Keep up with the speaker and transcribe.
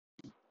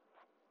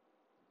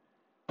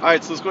All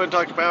right, so let's go ahead and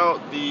talk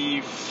about the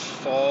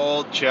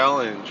fall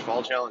challenge.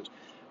 Fall challenge.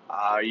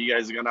 You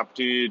guys got an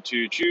opportunity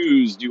to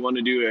choose. Do you want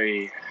to do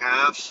a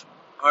half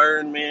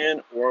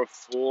Ironman or a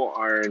full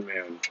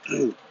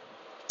Ironman?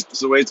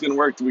 So the way it's going to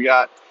work, we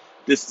got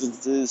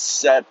distances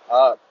set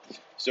up.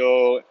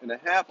 So in a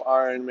half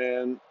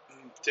Ironman,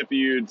 typically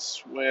you'd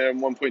swim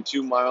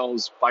 1.2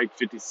 miles, bike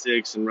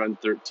 56, and run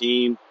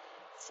 13.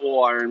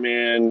 Full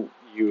Ironman,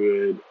 you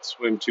would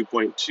swim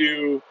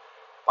 2.2,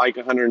 bike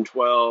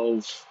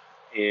 112,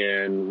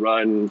 and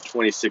run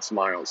 26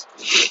 miles.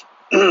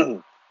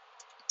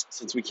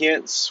 Since we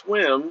can't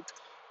swim,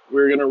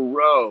 we're going to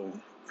row.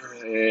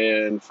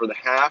 And for the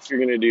half, you're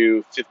going to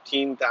do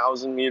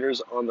 15,000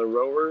 meters on the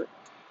rower,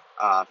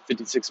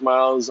 56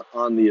 miles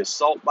on the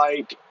assault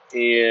bike,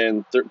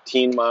 and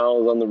 13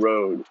 miles on the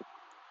road.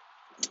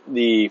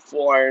 The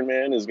full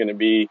Ironman is going to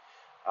be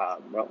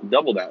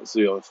double that. So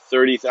you'll have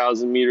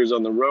 30,000 meters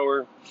on the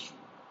rower,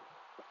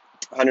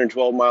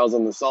 112 miles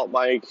on the assault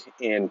bike,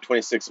 and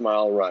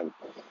 26-mile run.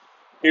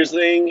 Here's the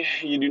thing,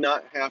 you do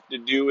not have to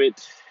do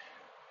it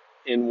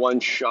in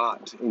one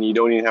shot, and you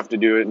don't even have to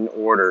do it in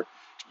order.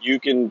 You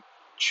can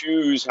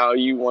choose how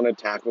you want to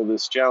tackle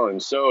this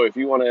challenge. So if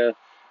you want to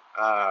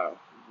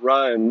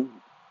run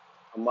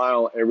a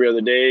mile every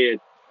other day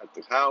at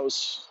the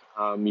house,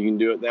 you can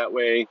do it that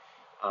way.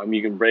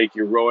 You can break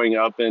your rowing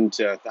up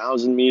into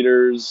 1,000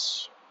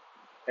 meters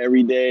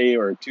every day,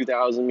 or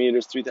 2,000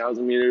 meters,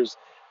 3,000 meters,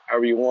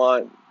 however you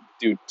want.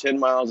 Do 10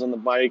 miles on the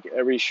bike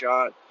every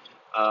shot.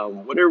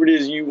 Whatever it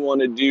is you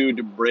want to do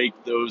to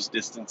break those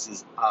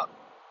distances up.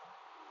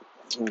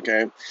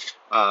 Okay,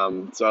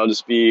 so I'll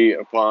just be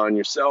upon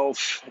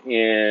yourself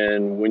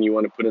and when you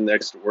want to put in the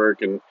extra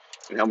work and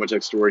how much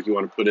extra work you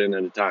want to put in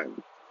at a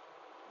time.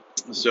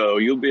 So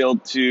you'll be able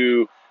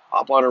to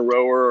hop on a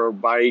rower or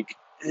bike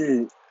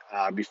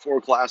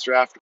before class or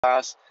after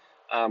class,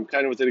 kind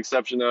of with the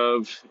exception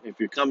of if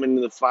you're coming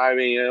to the 5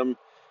 a.m.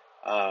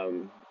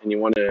 And you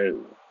want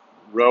to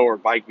row or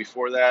bike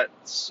before that,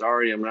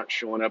 sorry, I'm not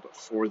showing up at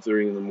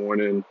 4:30 in the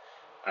morning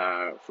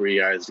for you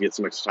guys to get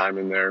some extra time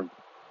in there.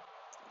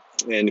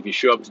 And if you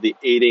show up to the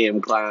 8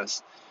 a.m.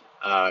 class,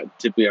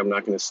 typically I'm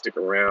not going to stick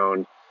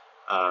around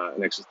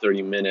an extra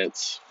 30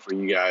 minutes for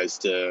you guys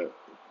to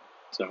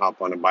hop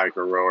on a bike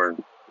or rower.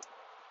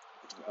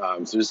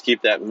 So just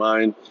keep that in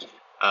mind.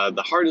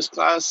 The hardest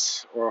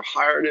class or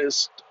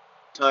hardest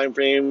time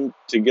frame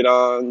to get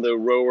on the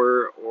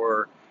rower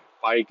or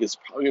bike is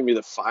probably going to be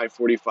the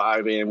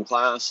 5:45 a.m.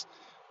 class.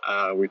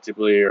 We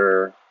typically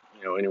are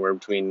anywhere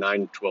between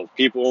 9 to 12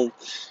 people.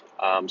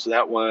 So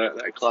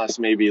that class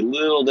may be a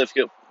little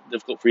difficult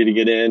for you to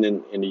get in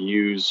and to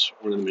use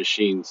one of the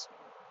machines.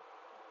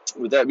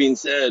 With that being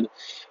said,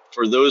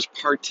 for those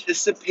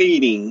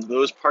participating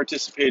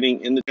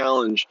in the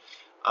challenge,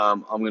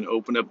 I'm going to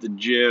open up the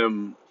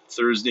gym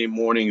Thursday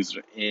mornings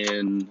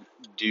and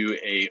do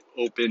a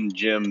open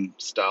gym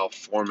style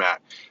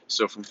format.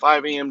 So from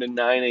 5 a.m. to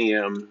 9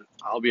 a.m.,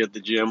 I'll be at the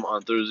gym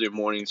on Thursday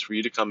mornings for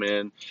you to come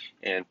in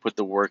and put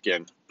the work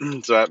in.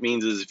 So that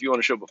means is if you want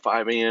to show up at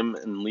 5 a.m.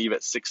 and leave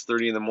at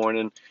 6:30 in the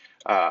morning,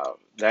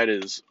 that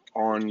is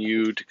on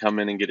you to come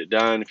in and get it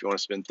done. If you want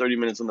to spend 30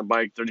 minutes on the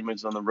bike, 30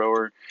 minutes on the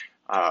rower,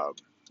 uh,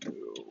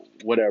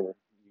 whatever, you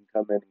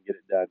can come in and get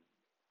it done.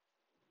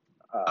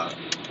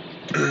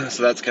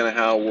 So that's kind of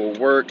how we'll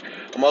work.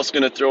 I'm also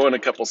going to throw in a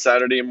couple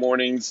Saturday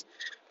mornings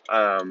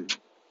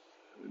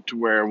to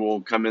where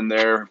we'll come in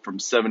there from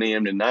 7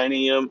 a.m. to 9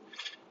 a.m.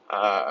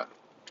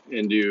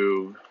 And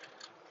do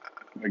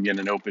again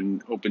an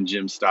open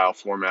gym style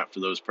format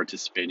for those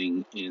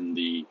participating in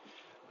the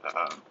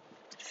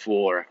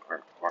full or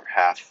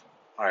half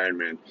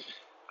Ironman.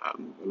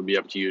 It'll be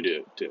up to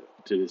you to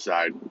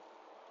decide.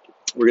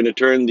 We're going to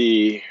turn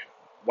the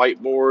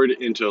whiteboard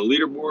into a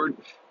leaderboard,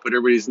 put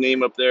everybody's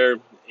name up there,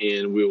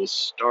 and we will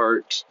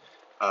start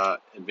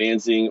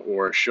advancing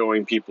or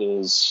showing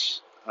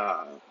people's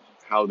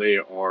how they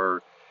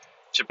are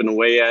chipping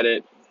away at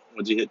it.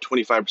 Once you hit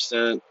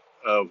 25%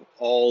 of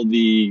all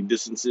the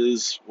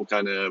distances, we'll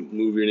kind of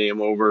move your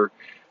name over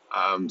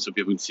so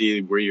people can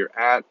see where you're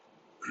at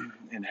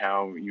and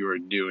how you're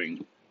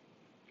doing.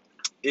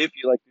 If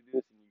you like to do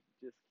this and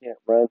you just can't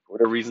run for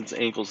whatever reasons,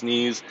 ankles,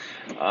 knees,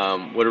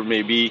 whatever it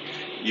may be,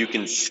 you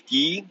can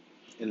ski,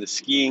 and the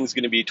skiing is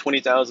going to be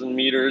 20,000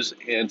 meters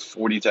and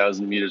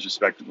 40,000 meters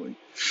respectively.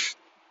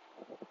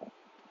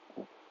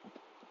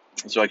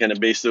 So I kind of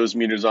base those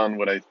meters on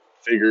what I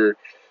figure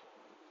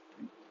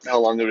how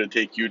long it would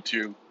take you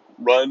to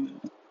run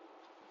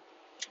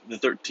the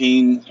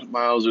 13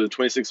 miles or the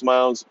 26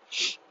 miles.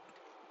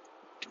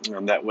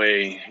 That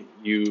way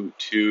you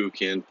too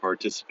can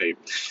participate.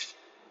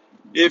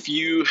 If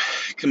you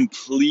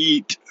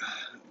complete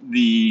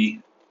the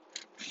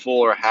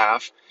full or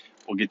half,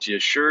 we'll get you a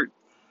shirt.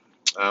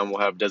 We'll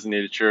have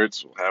designated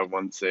shirts. We'll have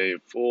one say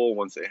full,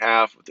 one say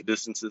half with the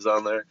distances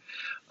on there.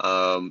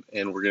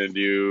 And we're going to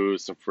do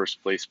some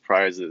first place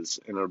prizes.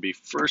 And it'll be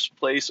first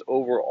place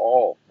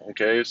overall.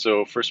 Okay,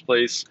 so first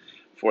place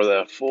for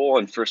the full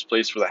and first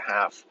place for the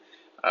half.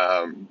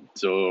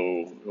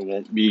 So it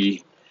won't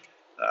be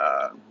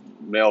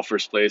male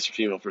first place or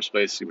female first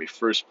place. It's going to be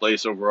first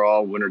place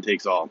overall, winner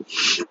takes all.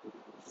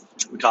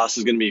 The cost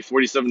is going to be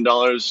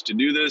 $47 to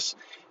do this.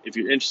 If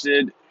you're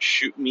interested,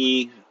 shoot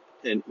me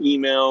an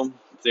email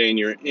saying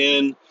you're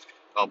in.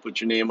 I'll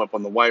put your name up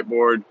on the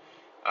whiteboard.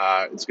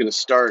 It's going to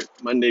start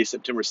Monday,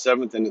 September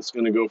 7th, and it's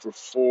going to go for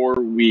 4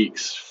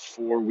 weeks.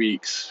 4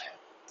 weeks.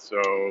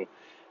 So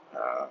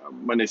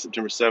Monday,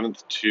 September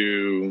 7th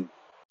to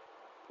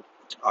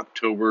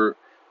October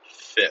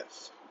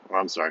 5th. Oh,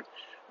 I'm sorry,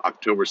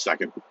 October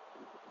 2nd.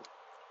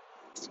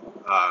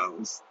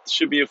 This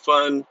should be a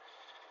fun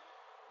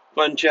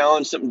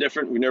challenge, something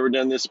different. We've never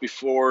done this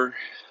before.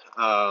 It's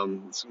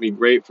going to be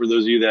great for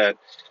those of you that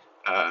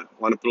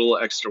want to put a little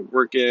extra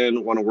work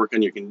in, want to work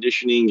on your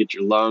conditioning, get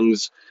your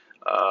lungs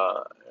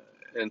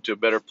into a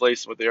better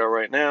place than what they are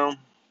right now.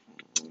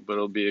 But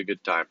it'll be a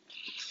good time.